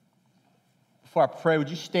Before I pray, would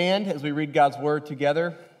you stand as we read God's Word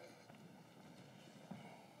together?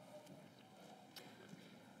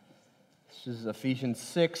 This is Ephesians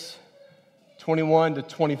 6, 21 to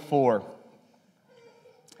 24.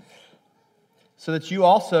 So that you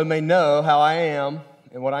also may know how I am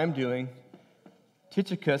and what I am doing,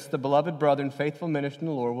 Tychicus, the beloved brother and faithful minister in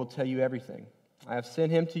the Lord, will tell you everything. I have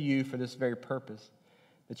sent him to you for this very purpose,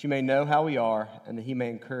 that you may know how we are and that he may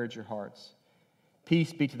encourage your hearts.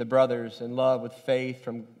 Peace be to the brothers and love with faith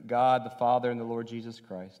from God the Father and the Lord Jesus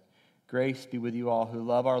Christ. Grace be with you all who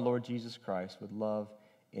love our Lord Jesus Christ with love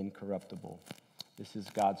incorruptible. This is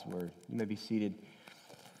God's word. You may be seated.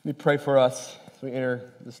 Let me pray for us as we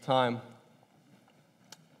enter this time.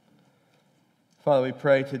 Father, we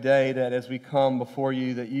pray today that as we come before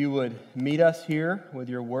you, that you would meet us here with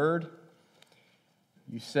your word.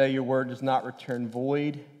 You say your word does not return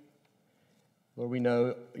void. Lord, we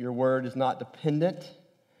know your word is not dependent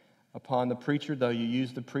upon the preacher. Though you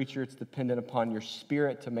use the preacher, it's dependent upon your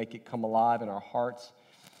spirit to make it come alive in our hearts.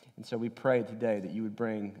 And so we pray today that you would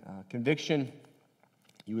bring conviction,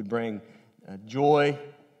 you would bring joy,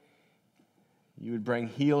 you would bring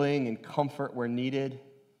healing and comfort where needed.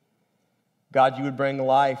 God, you would bring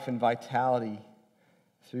life and vitality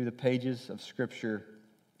through the pages of Scripture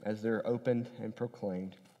as they're opened and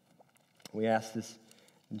proclaimed. We ask this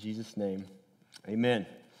in Jesus' name. Amen.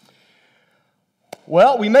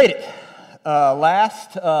 Well, we made it.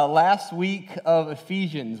 Last week of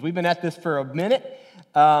Ephesians. We've been at this for a minute.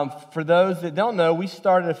 For those that don't know, we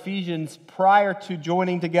started Ephesians prior to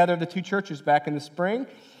joining together the two churches back in the spring.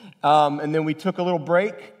 And then we took a little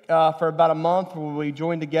break for about a month where we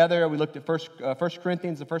joined together. We looked at First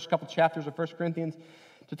Corinthians, the first couple chapters of First Corinthians,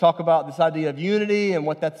 to talk about this idea of unity and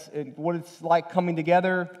what it's like coming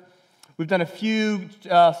together. We've done a few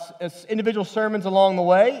individual sermons along the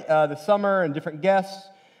way, this summer, and different guests.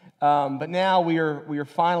 But now we are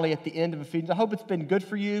finally at the end of Ephesians. I hope it's been good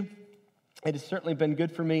for you. It has certainly been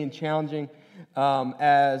good for me and challenging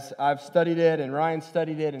as I've studied it, and Ryan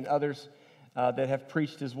studied it, and others that have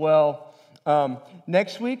preached as well.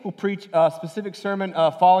 Next week, we'll preach a specific sermon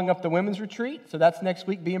following up the women's retreat. So that's next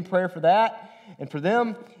week. Be in prayer for that and for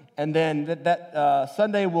them. And then that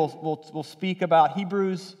Sunday, we'll speak about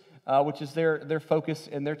Hebrews, which is their focus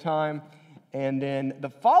and their time. And then the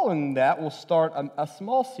following that, we'll start a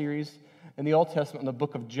small series in the Old Testament in the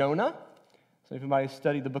book of Jonah. So if anybody's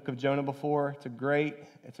studied the book of Jonah before, it's a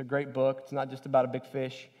great book. It's not just about a big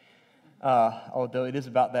fish, although it is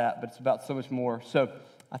about that, but it's about so much more. So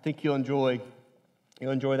I think you'll enjoy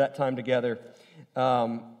that time together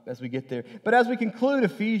as we get there. But as we conclude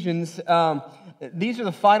Ephesians, these are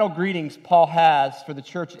the final greetings Paul has for the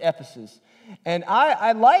church at Ephesus. And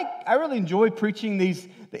I really enjoy preaching the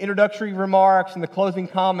introductory remarks and the closing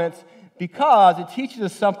comments because it teaches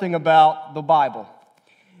us something about the Bible.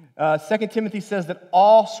 2 Timothy says that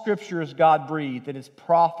all Scripture is God-breathed, that is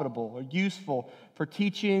profitable or useful for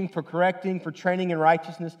teaching, for correcting, for training in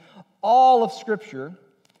righteousness. All of Scripture,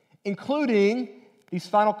 including these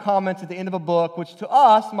final comments at the end of a book, which to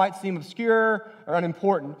us might seem obscure or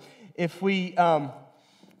unimportant. If we,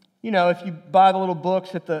 if you buy the little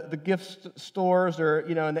books at the gift stores or,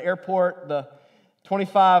 in the airport, the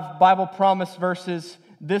 25 Bible promise verses,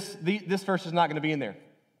 this verse is not going to be in there.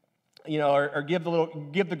 Or give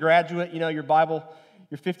the graduate, your Bible,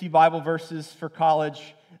 your 50 Bible verses for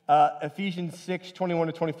college. Ephesians 6, 21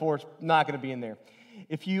 to 24 is not going to be in there.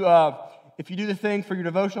 If you do the thing for your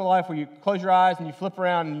devotional life where you close your eyes and you flip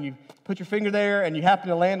around and you put your finger there and you happen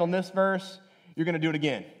to land on this verse, you're going to do it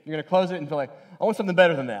again. You're going to close it and feel like, I want something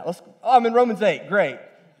better than that. I'm in Romans 8. Great,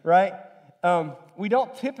 right? We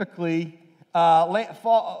don't typically look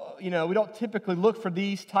for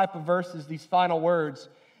these type of verses, these final words,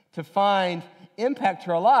 to find impact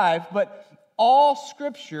to our life, but all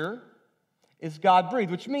Scripture is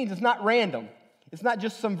God-breathed, which means it's not random. It's not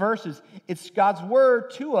just some verses. It's God's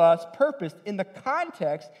Word to us, purposed in the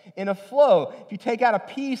context, in a flow. If you take out a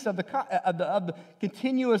piece of the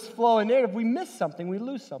continuous flow and narrative, we miss something, we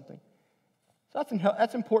lose something. So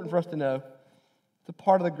that's important for us to know. It's a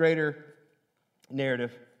part of the greater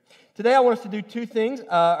narrative. Today I want us to do two things,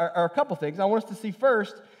 or a couple things. I want us to see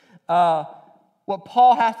first what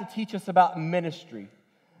Paul has to teach us about ministry.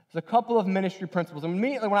 There's a couple of ministry principles. And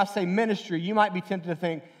immediately when I say ministry, you might be tempted to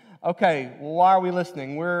think, okay, well, why are we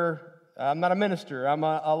listening? I'm not a minister. I'm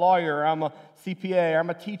a lawyer. I'm a CPA. I'm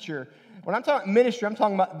a teacher. When I'm talking ministry, I'm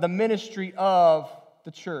talking about the ministry of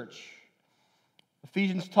the church.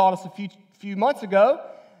 Ephesians taught us a few months ago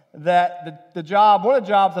that one of the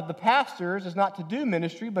jobs of the pastors is not to do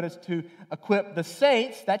ministry, but it's to equip the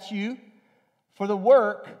saints, that's you, for the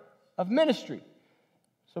work of ministry.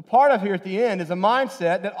 So part of here at the end is a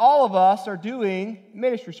mindset that all of us are doing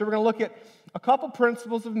ministry. So we're going to look at a couple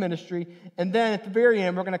principles of ministry, and then at the very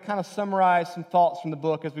end, we're going to kind of summarize some thoughts from the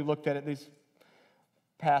book as we looked at it these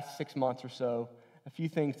past 6 months or so. A few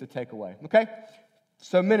things to take away. Okay?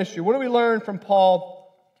 So ministry. What do we learn from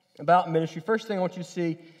Paul about ministry? First thing I want you to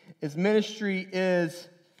see is ministry is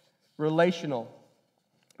relational.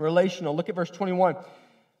 Relational. Look at verse 21.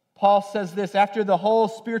 Paul says this, after the whole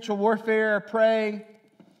spiritual warfare, praying,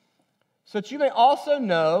 so that you may also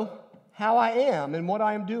know how I am and what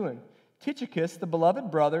I am doing. Tychicus, the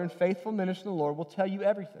beloved brother and faithful minister of the Lord, will tell you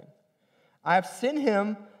everything. I have sent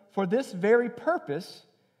him for this very purpose,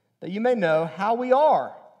 that you may know how we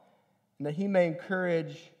are, and that he may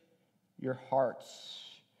encourage your hearts.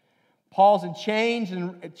 Paul's in chains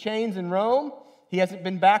in Rome. He hasn't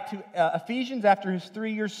been back to Ephesians after his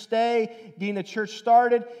 3-year stay, getting the church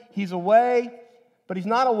started. He's away, but he's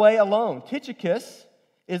not away alone. Tychicus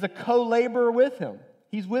is a co-laborer with him.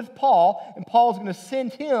 He's with Paul, and Paul's going to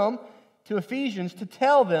send him to Ephesians to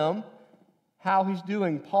tell them how he's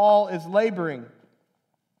doing. Paul is laboring.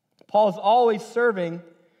 Paul is always serving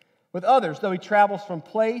with others, though he travels from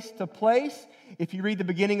place to place. If you read the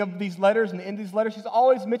beginning of these letters and the end of these letters, he's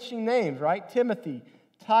always mentioning names, right? Timothy,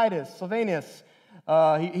 Titus, Silvanus.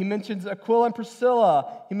 He mentions Aquila and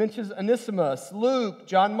Priscilla. He mentions Onesimus, Luke,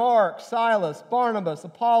 John Mark, Silas, Barnabas,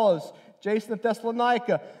 Apollos, Jason of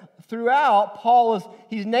Thessalonica. Throughout,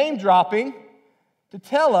 he's name dropping to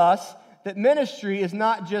tell us that ministry is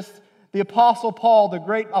not just the Apostle Paul, the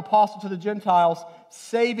great apostle to the Gentiles,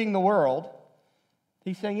 saving the world.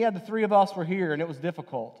 He's saying, yeah, the 3 of us were here and it was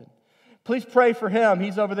difficult. Please pray for him.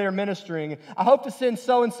 He's over there ministering. I hope to send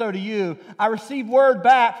so-and-so to you. I received word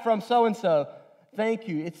back from so-and-so. Thank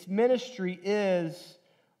you. Its ministry is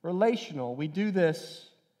relational. We do this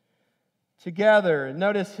together.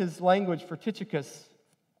 Notice his language for Tychicus.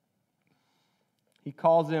 He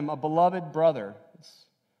calls him a beloved brother. It's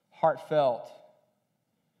heartfelt.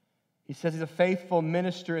 He says he's a faithful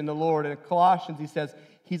minister in the Lord. And in Colossians, he says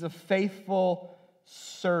he's a faithful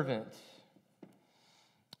servant.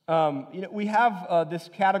 We have this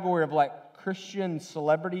category of like Christian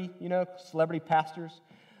celebrity, celebrity pastors,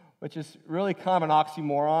 which is really kind of an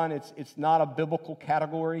oxymoron. It's not a biblical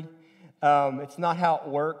category. It's not how it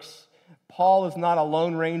works. Paul is not a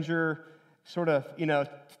Lone Ranger, sort of,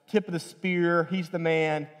 tip of the spear. He's the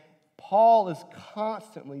man. Paul is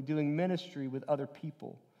constantly doing ministry with other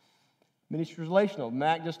people. Ministry is relational.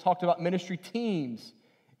 Matt just talked about ministry teams.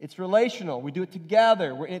 It's relational. We do it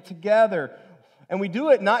together. We're in it together. And we do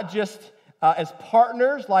it not just as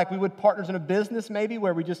partners, like we would partners in a business maybe,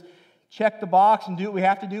 where we just check the box and do what we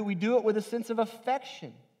have to do. We do it with a sense of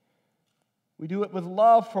affection. We do it with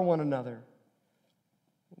love for one another.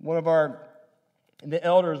 One of the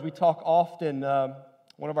elders, we talk often,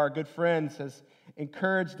 one of our good friends has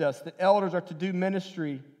encouraged us that elders are to do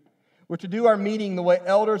ministry. We're to do our meeting the way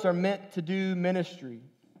elders are meant to do ministry.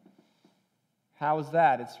 How is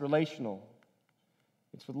that? It's relational.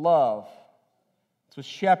 It's with love. It's with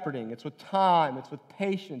shepherding. It's with time. It's with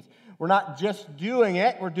patience. We're not just doing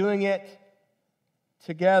it. We're doing it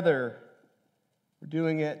together. We're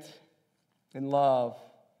doing it in love.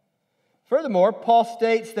 Furthermore, Paul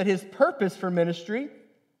states that his purpose for ministry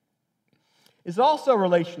is also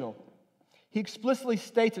relational. He explicitly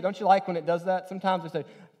states it. Don't you like when it does that? Sometimes they say,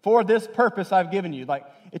 for this purpose I've given you. Like,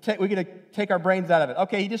 we get to take our brains out of it.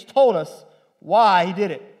 Okay, he just told us why he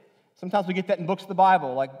did it. Sometimes we get that in books of the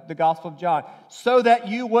Bible, like the Gospel of John. So that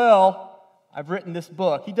you will, I've written this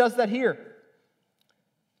book. He does that here.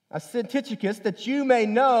 I sent Tychicus that you may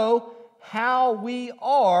know how we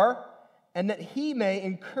are and that he may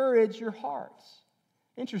encourage your hearts.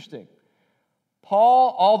 Interesting.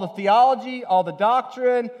 Paul, all the theology, all the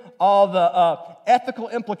doctrine, all the ethical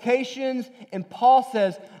implications, and Paul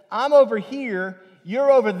says, I'm over here, you're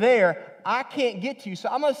over there, I can't get to you, so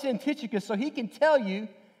I'm going to send Tychicus so he can tell you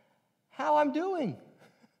how I'm doing.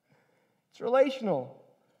 It's relational,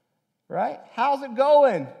 right? How's it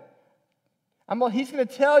going? He's going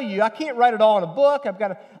to tell you. I can't write it all in a book. I've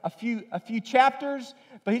got a few chapters,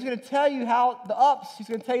 but he's going to tell you how the ups. He's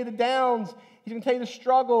going to tell you the downs. He's going to tell you the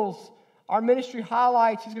struggles, our ministry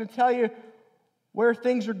highlights. He's going to tell you where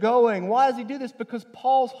things are going. Why does he do this? Because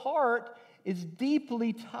Paul's heart is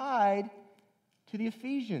deeply tied to the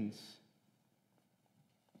Ephesians.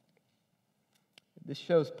 This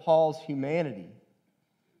shows Paul's humanity,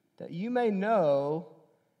 that you may know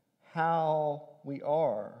how we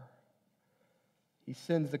are. He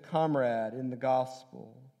sends the comrade in the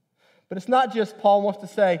gospel. But it's not just Paul wants to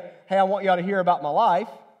say, hey, I want y'all to hear about my life.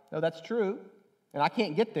 No, that's true, and I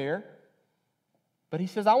can't get there. But he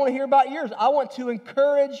says, I want to hear about yours. I want to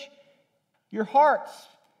encourage your hearts.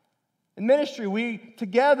 In ministry, we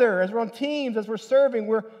together, as we're on teams, as we're serving,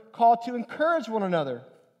 we're called to encourage one another.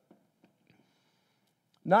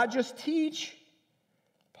 Not just teach.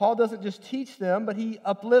 Paul doesn't just teach them, but he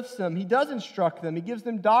uplifts them. He does instruct them. He gives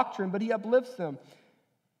them doctrine, but he uplifts them.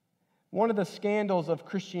 One of the scandals of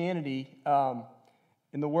Christianity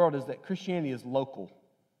in the world is that Christianity is local,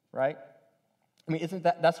 right? I mean,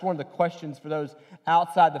 that's one of the questions for those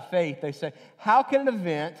outside the faith. They say, how can an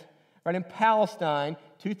event, right, in Palestine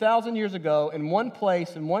 2,000 years ago, in one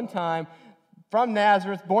place, in one time, from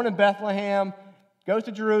Nazareth, born in Bethlehem, goes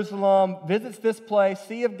to Jerusalem, visits this place,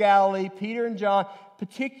 Sea of Galilee, Peter and John,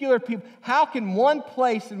 particular people. How can one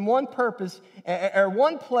place and one purpose, or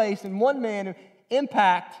one place and one man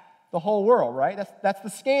impact the whole world, right? That's the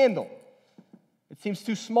scandal. It seems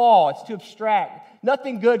too small. It's too abstract.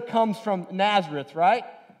 Nothing good comes from Nazareth, right?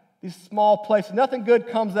 These small places. Nothing good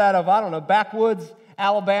comes out of, backwoods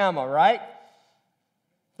Alabama, right?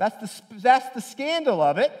 That's the scandal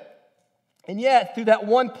of it. And yet, through that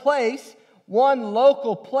one place, one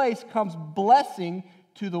local place, comes blessing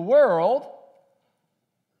to the world.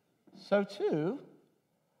 So too,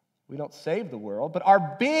 we don't save the world, but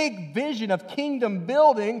our big vision of kingdom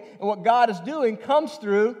building and what God is doing comes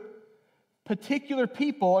through particular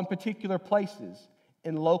people in particular places,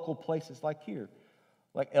 in local places like here,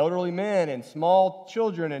 like elderly men and small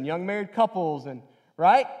children and young married couples and,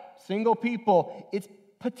 right, single people. It's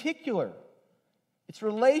particular. It's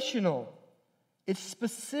relational. It's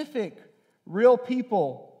specific. Real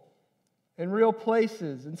people in real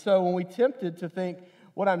places. And so when we're tempted to think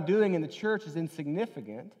what I'm doing in the church is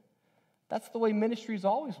insignificant, that's the way ministry's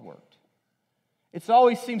always worked. It's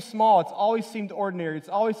always seemed small. It's always seemed ordinary. It's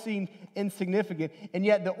always seemed insignificant. And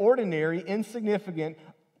yet the ordinary, insignificant,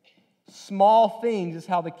 small things is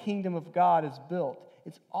how the kingdom of God is built.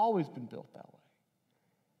 It's always been built that way.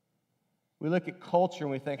 We look at culture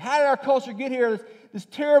and we think, how did our culture get here? This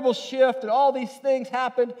terrible shift and all these things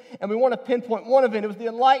happened, and we want to pinpoint one event. It was the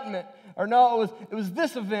Enlightenment. Or no, it was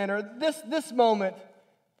this event or this moment.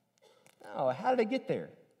 No, how did it get there?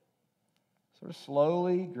 Sort of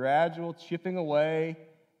slowly, gradual, chipping away,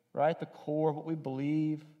 right? The core of what we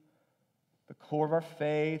believe, the core of our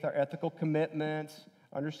faith, our ethical commitments,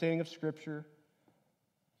 understanding of Scripture.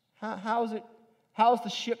 How is the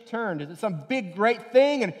ship turned? Is it some big, great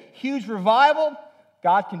thing and huge revival?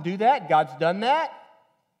 God can do that. God's done that.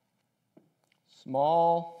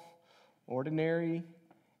 Small, ordinary,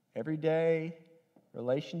 everyday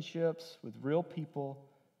relationships with real people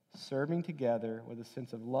serving together with a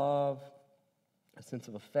sense of love, a sense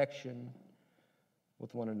of affection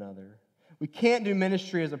with one another. We can't do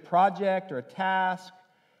ministry as a project or a task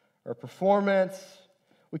or a performance.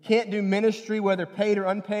 We can't do ministry, whether paid or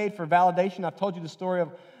unpaid, for validation. I've told you the story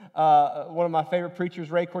of one of my favorite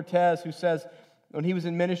preachers, Ray Cortez, who says when he was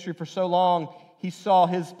in ministry for so long, he saw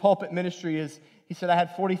his pulpit ministry as, he said, I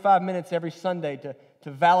had 45 minutes every Sunday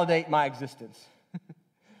to validate my existence.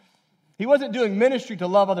 He wasn't doing ministry to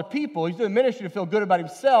love other people. He's doing ministry to feel good about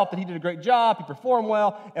himself, that he did a great job, he performed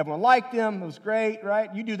well, everyone liked him, it was great,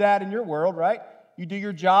 right? You do that in your world, right? You do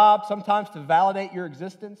your job sometimes to validate your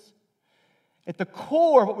existence. At the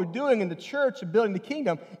core of what we're doing in the church and building the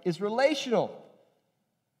kingdom is relational.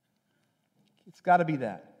 It's got to be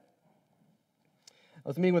that. I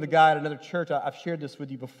was meeting with a guy at another church. I've shared this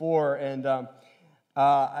with you before, and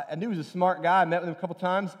I knew he was a smart guy. I met with him a couple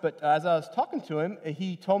times, but as I was talking to him,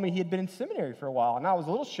 he told me he had been in seminary for a while, and I was a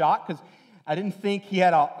little shocked because I didn't think he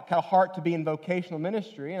had a kind of heart to be in vocational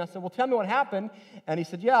ministry. And I said, well, tell me what happened. And he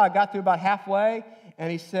said, yeah, I got through about halfway.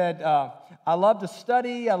 And he said, I love to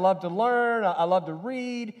study, I love to learn, I love to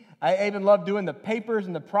read. I even love doing the papers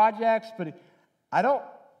and the projects, but I don't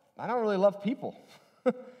really love people.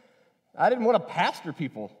 I didn't want to pastor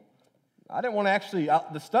people. I didn't want to actually,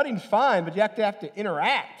 the studying's fine, but you have to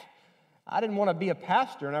interact. I didn't want to be a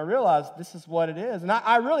pastor, and I realized this is what it is. And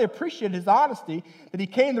I really appreciate his honesty, that he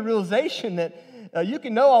came to the realization that you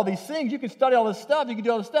can know all these things, you can study all this stuff, you can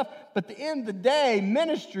do all this stuff, but at the end of the day,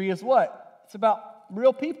 ministry is what? It's about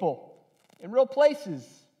real people in real places,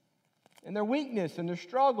 and their weakness, and their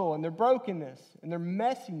struggle, and their brokenness, and their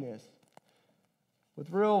messiness, with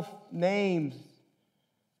real names.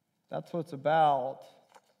 That's what it's about.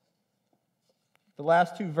 The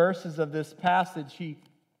last two verses of this passage, he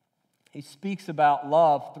speaks about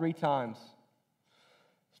love 3 times.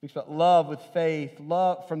 He speaks about love with faith,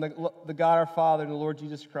 love from the God our Father and the Lord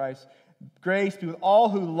Jesus Christ. Grace be with all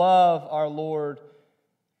who love our Lord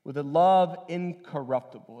with a love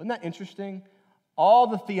incorruptible. Isn't that interesting? All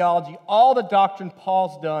the theology, all the doctrine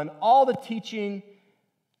Paul's done, all the teaching,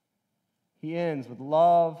 He ends with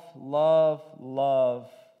love, love, love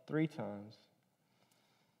 3 times.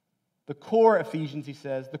 The core, Ephesians, he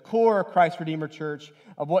says, the core of Christ Redeemer Church,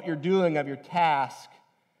 of what you're doing, of your task,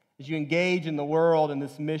 as you engage in the world in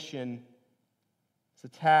this mission, it's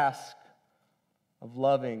a task of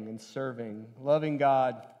loving and serving, loving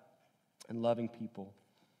God and loving people.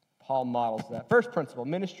 Paul models that. First principle,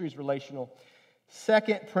 ministry is relational.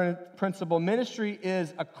 Second principle, ministry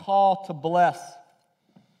is a call to bless.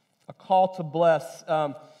 A call to bless.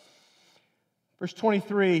 Verse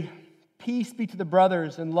 23, peace be to the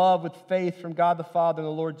brothers and love with faith from God the Father and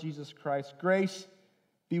the Lord Jesus Christ. Grace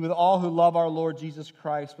be with all who love our Lord Jesus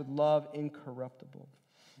Christ with love incorruptible.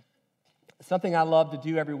 Something I love to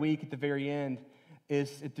do every week at the very end is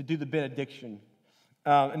to do the benediction.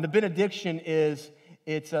 And the benediction is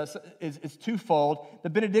twofold. The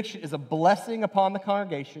benediction is a blessing upon the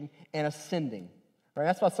congregation and a sending. Right?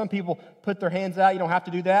 That's why some people put their hands out. You don't have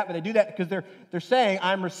to do that, but they do that because they're saying,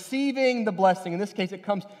 I'm receiving the blessing. In this case, it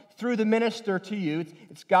comes through the minister to you.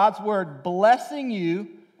 It's God's word blessing you,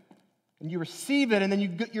 and you receive it, and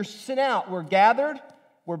then you're sent out. We're gathered,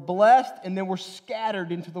 we're blessed, and then we're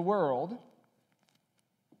scattered into the world.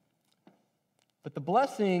 But the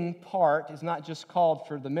blessing part is not just called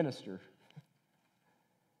for the minister.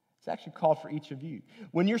 It's actually called for each of you.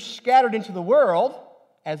 When you're scattered into the world,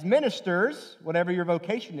 as ministers, whatever your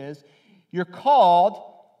vocation is, you're called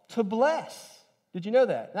to bless. Did you know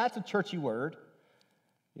that? That's a churchy word.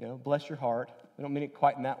 You know, bless your heart. I don't mean it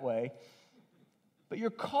quite in that way. But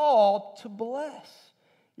you're called to bless.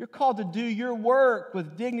 You're called to do your work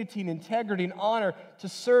with dignity and integrity and honor to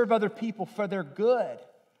serve other people for their good.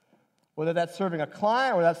 Whether that's serving a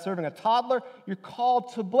client or that's serving a toddler, you're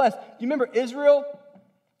called to bless. Do you remember Israel?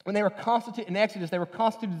 When they were constituted in Exodus, they were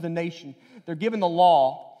constituted as a nation. They're given the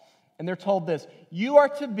law, and they're told this: you are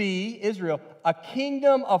to be, Israel, a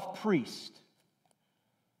kingdom of priests.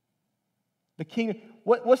 The kingdom.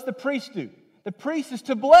 What's the priest do? The priest is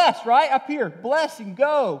to bless, right? Up here, blessing,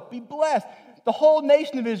 go, be blessed. The whole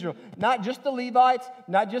nation of Israel, not just the Levites,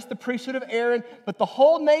 not just the priesthood of Aaron, but the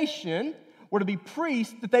whole nation were to be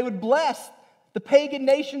priests, that they would bless the pagan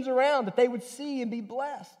nations around, that they would see and be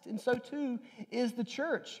blessed. And so too is the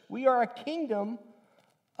church. We are a kingdom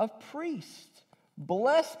of priests,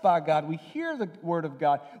 blessed by God. We hear the word of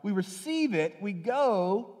God. We receive it. We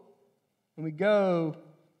go, and we go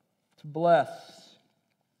to bless.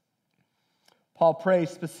 Paul prays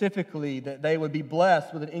specifically that they would be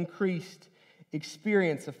blessed with an increased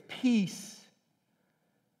experience of peace.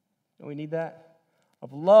 Don't we need that?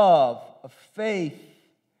 Of love, of faith,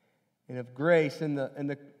 and of grace. In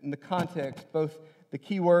the context, both the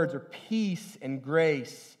key words are peace and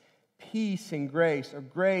grace. Peace and grace, or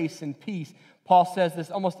grace and peace. Paul says this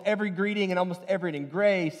almost every greeting and almost everything.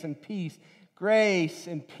 Grace and peace. Grace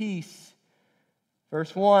and peace.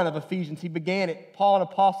 Verse 1 of Ephesians, he began it. Paul, an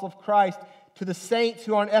apostle of Christ, to the saints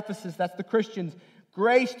who are in Ephesus, that's the Christians,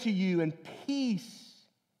 grace to you and peace.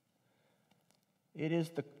 It is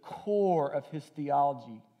the core of his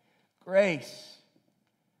theology. Grace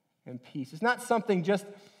and peace. It's not something just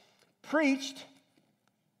preached.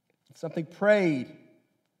 It's something prayed.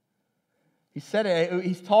 He said it.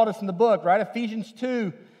 He's taught us in the book, right? Ephesians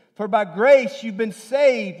 2. For by grace you've been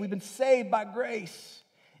saved. We've been saved by grace.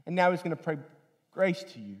 And now he's going to pray grace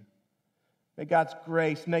to you. May God's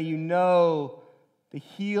grace, may you know the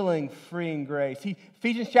healing, freeing grace.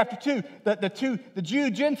 Ephesians chapter 2, the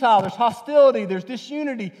Jew, Gentile, there's hostility, there's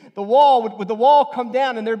disunity. The wall, would the wall come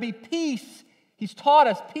down and there be peace? He's taught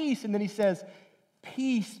us peace, and then he says,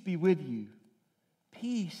 peace be with you.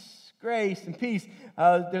 Peace, grace, and peace.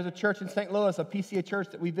 There's a church in St. Louis, a PCA church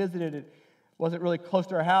that we visited. It wasn't really close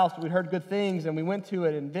to our house, but we heard good things, and we went to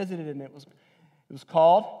it and visited it, and it was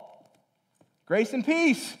called Grace and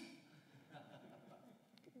Peace.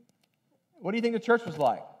 What do you think the church was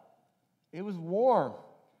like? It was warm.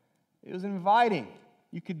 It was inviting.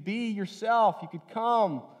 You could be yourself. You could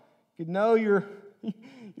come. You could know you're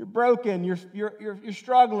broken. You're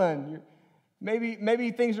struggling. Maybe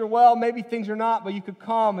things are well. Maybe things are not. But you could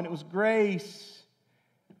come, and it was grace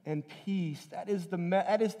and peace. That is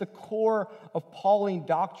the core of Pauline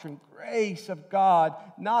doctrine. Grace of God,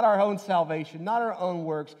 not our own salvation, not our own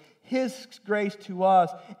works. His grace to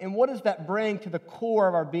us. And what does that bring to the core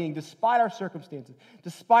of our being? Despite our circumstances,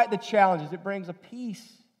 despite the challenges, it brings a peace.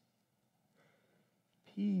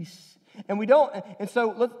 Peace. And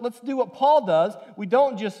so let's do what Paul does. We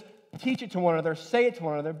don't just teach it to one another, say it to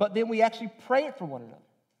one another, but then we actually pray it for one another.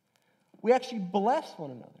 We actually bless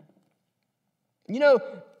one another. You know,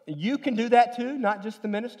 you can do that too, not just the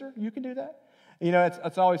minister. You can do that. You know,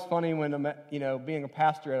 it's always funny when, being a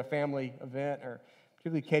pastor at a family event or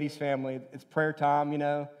particularly Katie's family. It's prayer time,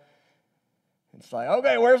 It's like,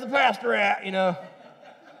 okay, where's the pastor at,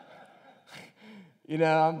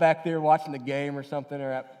 I'm back there watching the game or something,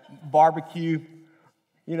 or at barbecue,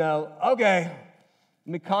 okay,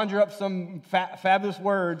 let me conjure up some fabulous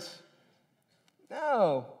words.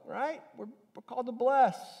 No, right? We're called to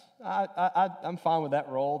bless. I'm fine with that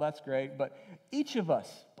role. That's great. But each of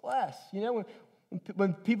us, bless.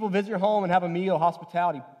 When people visit your home and have a meal,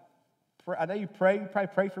 hospitality, I know you probably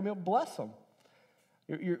pray for a meal, bless them.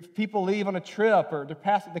 Your people leave on a trip or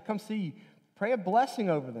they come see you, pray a blessing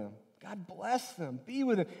over them. God bless them. Be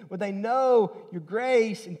with them. Would they know your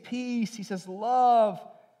grace and peace? He says love.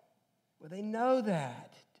 Would they know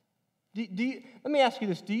that? Let me ask you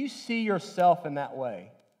this. Do you see yourself in that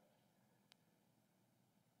way?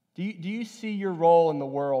 Do you see your role in the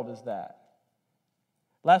world as that?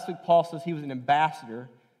 Last week, Paul says he was an ambassador.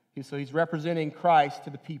 So he's representing Christ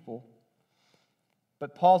to the people.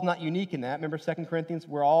 But Paul's not unique in that. Remember 2 Corinthians,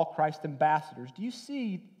 we're all Christ ambassadors. Do you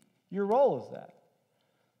see your role as that?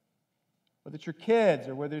 Whether it's your kids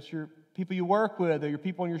or whether it's your people you work with or your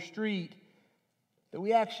people on your street, that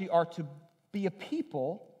we actually are to be a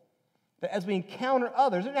people that as we encounter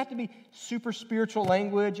others, it doesn't have to be super spiritual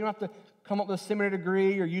language. You don't have to come up with a seminary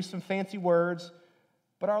degree or use some fancy words.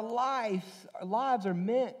 But our lives are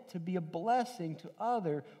meant to be a blessing to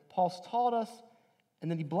others. Paul's taught us, and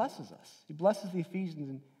then he blesses us. He blesses the Ephesians,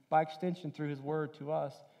 and by extension, through his word to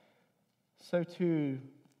us. So too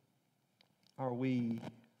are we.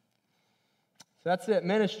 So that's it,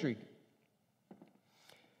 ministry.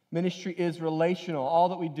 Ministry is relational. All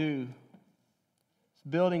that we do is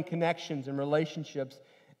building connections and relationships.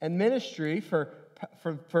 And ministry for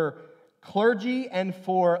clergy and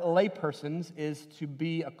for laypersons is to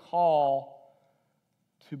be a call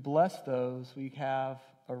to bless those we have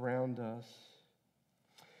around us.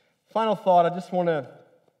 Final thought, I just want to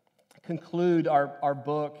conclude our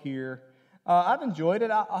book here. I've enjoyed it.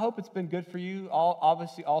 I hope it's been good for you.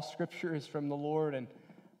 Obviously, all Scripture is from the Lord, and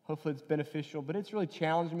hopefully it's beneficial, but it's really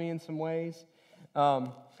challenged me in some ways.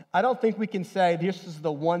 I don't think we can say this is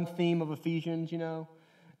the one theme of Ephesians,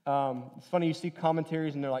 It's funny, you see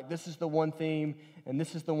commentaries, and they're like, this is the one theme, and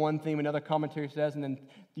this is the one theme another commentary says, and then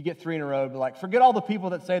you get three in a row, but like, forget all the people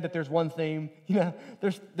that say that there's one theme.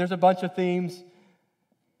 There's a bunch of themes.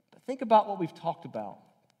 But think about what we've talked about.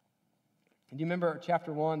 And do you remember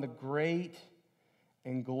chapter 1, the great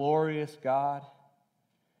and glorious God?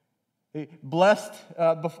 Blessed,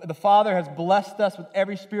 the Father has blessed us with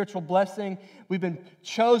every spiritual blessing. We've been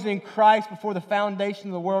chosen in Christ before the foundation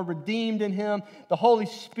of the world, redeemed in Him. The Holy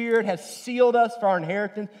Spirit has sealed us for our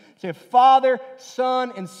inheritance. So Father,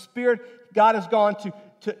 Son, and Spirit, God has gone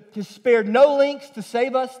to spare no lengths to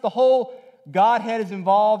save us. The whole Godhead is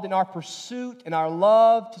involved in our pursuit and our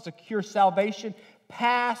love to secure salvation,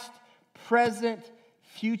 past, present,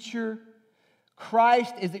 future.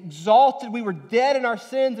 Christ is exalted. We were dead in our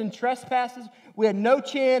sins and trespasses. We had no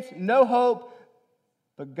chance, no hope.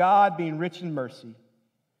 But God, being rich in mercy,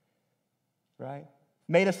 right,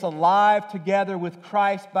 made us alive together with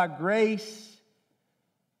Christ by grace.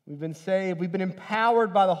 We've been saved. We've been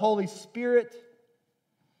empowered by the Holy Spirit.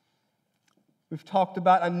 We've talked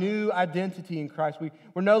about a new identity in Christ.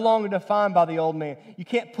 We're no longer defined by the old man. You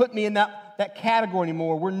can't put me in that category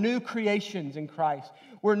anymore. We're new creations in Christ.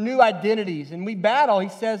 We're new identities. And we battle. He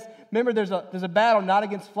says, remember, there's a battle not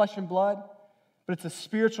against flesh and blood, but it's a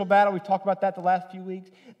spiritual battle. We've talked about that the last few weeks.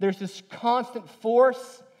 There's this constant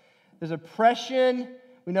force. There's oppression.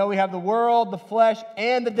 We know we have the world, the flesh,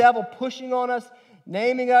 and the devil pushing on us,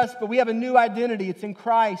 naming us. But we have a new identity. It's in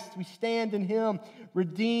Christ. We stand in Him,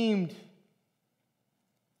 redeemed.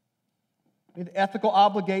 We have ethical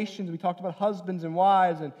obligations. We talked about husbands and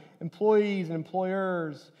wives and employees and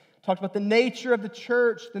employers. We talked about the nature of the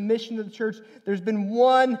church, the mission of the church. There's been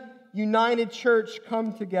one united church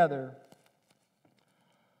come together.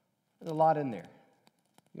 There's a lot in there.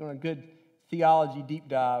 You want a good theology deep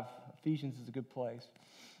dive, Ephesians is a good place.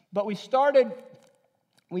 But we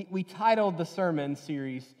titled the sermon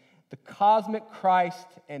series, The Cosmic Christ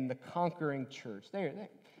and the Conquering Church. There,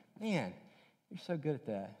 man. You're so good at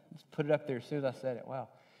that. Just put it up there as soon as I said it. Wow.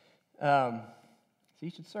 So you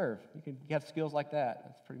should serve. You have skills like that.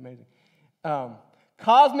 That's pretty amazing.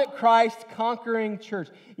 Cosmic Christ Conquering Church.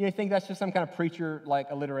 You think that's just some kind of preacher like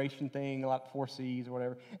alliteration thing, like 4 C's or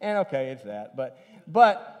whatever. And okay, it's that.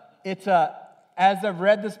 But it's as I've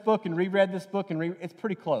read this book and reread this book it's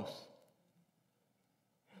pretty close.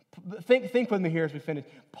 Think with me here as we finish.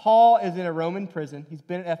 Paul is in a Roman prison. He's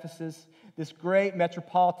been at Ephesus, this great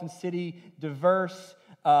metropolitan city, diverse,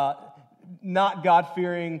 not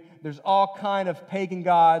God-fearing. There's all kind of pagan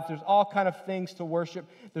gods. There's all kind of things to worship.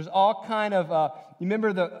 There's all kind of, you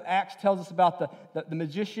remember the Acts tells us about the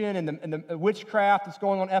magician and the witchcraft that's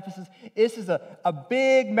going on in Ephesus. This is a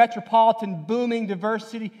big metropolitan, booming, diverse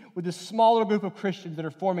city with a smaller group of Christians that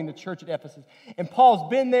are forming the church at Ephesus. And Paul's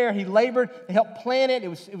been there. He labored. They helped plant it. It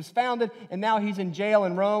was founded. And now he's in jail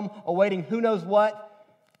in Rome awaiting who knows what.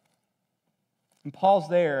 And Paul's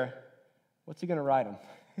there. What's he going to write him?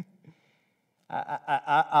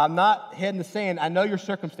 I'm not head in the sand. I know your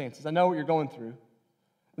circumstances. I know what you're going through.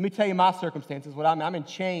 Let me tell you my circumstances. I'm in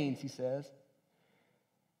chains, he says.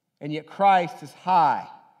 And yet Christ is high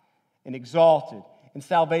and exalted, and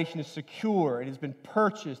salvation is secure. It has been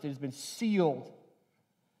purchased. It has been sealed.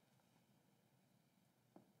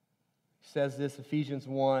 He says this, Ephesians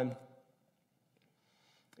 1.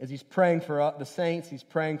 As he's praying for the saints, he's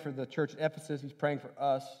praying for the church at Ephesus, he's praying for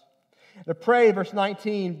us. And to pray, verse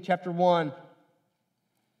 19, chapter 1,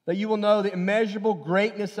 that you will know the immeasurable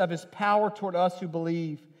greatness of his power toward us who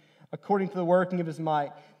believe, according to the working of his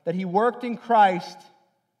might, that he worked in Christ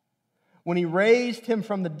when he raised him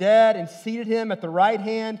from the dead and seated him at the right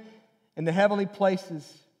hand in the heavenly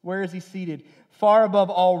places. Where is he seated? Far above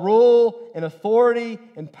all rule and authority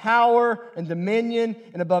and power and dominion,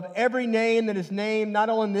 and above every name that is named, not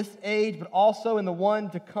only in this age, but also in the one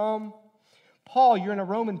to come. Paul, you're in a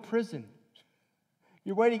Roman prison.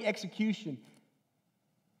 You're waiting execution.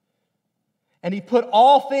 And he put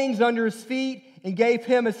all things under his feet and gave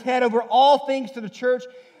him his head over all things to the church.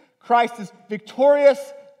 Christ is victorious.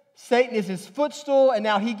 Satan is his footstool. And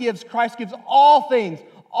now Christ gives all things,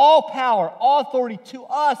 all power, all authority to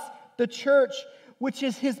us, the church, which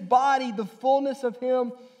is his body, the fullness of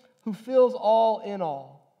him who fills all in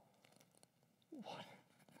all.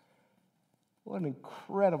 What an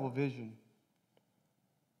incredible vision.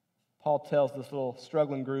 Paul tells this little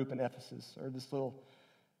struggling group in Ephesus, or this little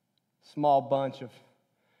small bunch of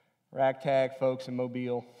ragtag folks in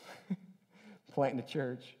Mobile planting a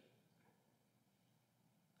church.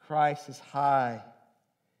 Christ is high.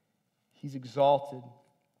 He's exalted.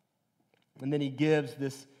 And then he gives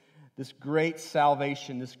this great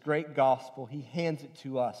salvation, this great gospel. He hands it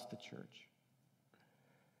to us, the church.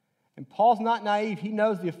 And Paul's not naive. He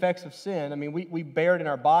knows the effects of sin. I mean, we bear it in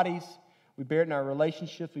our bodies. We bear it in our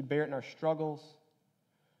relationships. We bear it in our struggles.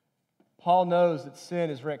 Paul knows that sin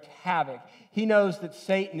has wreaked havoc. He knows that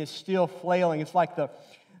Satan is still flailing. It's like the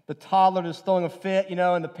toddler that's throwing a fit,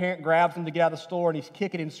 and the parent grabs him to get out of the store, and he's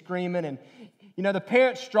kicking and screaming. And, the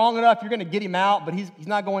parent's strong enough, you're going to get him out, but he's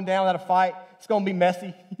not going down without a fight. It's going to be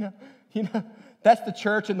messy. That's the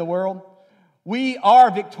church in the world. We are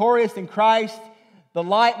victorious in Christ. The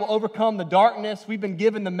light will overcome the darkness. We've been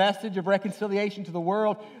given the message of reconciliation to the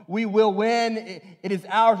world. We will win. It is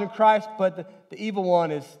ours in Christ, but the evil one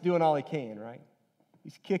is doing all he can, right?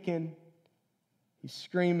 He's kicking. He's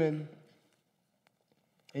screaming.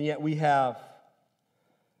 And yet we have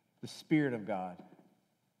the Spirit of God.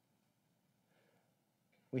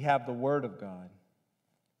 We have the Word of God.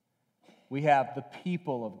 We have the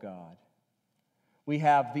people of God. We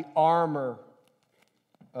have the armor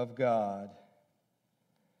of God.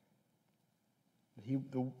 We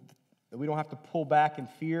don't have to pull back in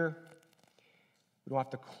fear. We don't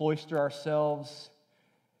have to cloister ourselves.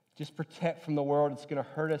 Just protect from the world. It's going to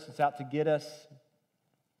hurt us. It's out to get us.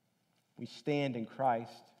 We stand in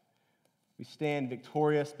Christ. We stand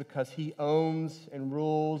victorious because he owns and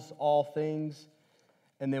rules all things.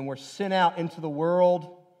 And then we're sent out into the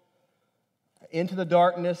world, into the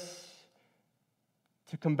darkness,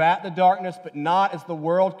 to combat the darkness, but not as the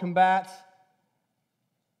world combats.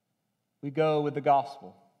 We go with the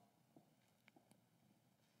gospel.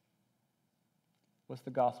 What's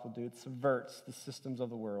the gospel do? It subverts the systems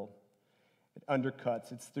of the world. It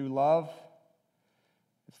undercuts. It's through love.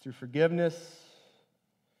 It's through forgiveness.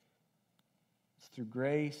 It's through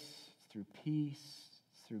grace. It's through peace.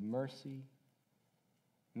 It's through mercy.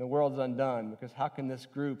 And the world's undone because how can this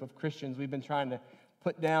group of Christians we've been trying to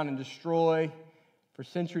put down and destroy for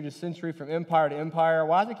century to century, from empire to empire,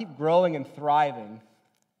 why does it keep growing and thriving?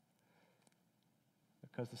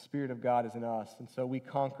 Because the Spirit of God is in us, and so we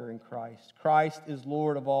conquer in Christ. Christ is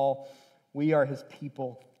Lord of all. We are his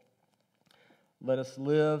people. Let us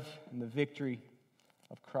live in the victory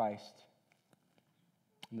of Christ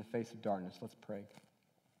in the face of darkness. Let's pray.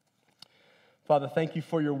 Father, thank you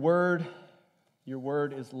for your word. Your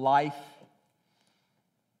word is life.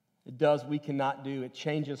 It does we cannot do. It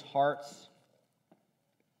changes hearts.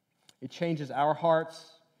 It changes our hearts.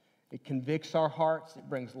 It convicts our hearts. It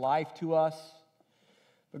brings life to us.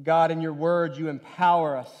 But God, in your word, you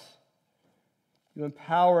empower us. You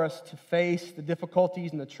empower us to face the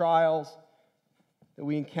difficulties and the trials that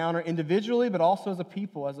we encounter individually, but also as a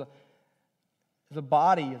people, as a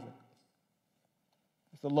body,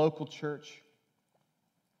 as a local church.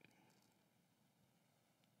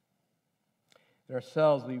 In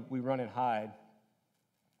ourselves, we run and hide.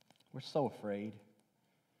 We're so afraid.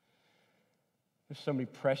 There's so many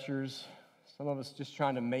pressures. Some of us just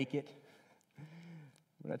trying to make it.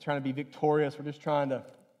 We're not trying to be victorious. We're just trying to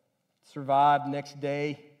survive the next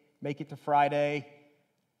day, make it to Friday.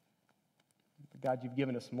 But God, you've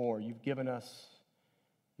given us more. You've given us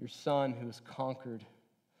your Son who has conquered.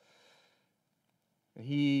 And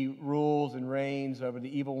he rules and reigns over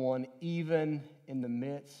the evil one, even in the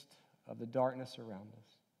midst of the darkness around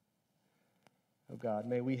us. Oh God,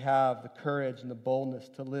 may we have the courage and the boldness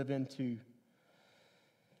to live into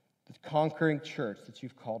the conquering church that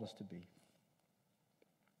you've called us to be.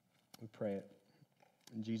 We pray it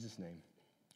in Jesus' name.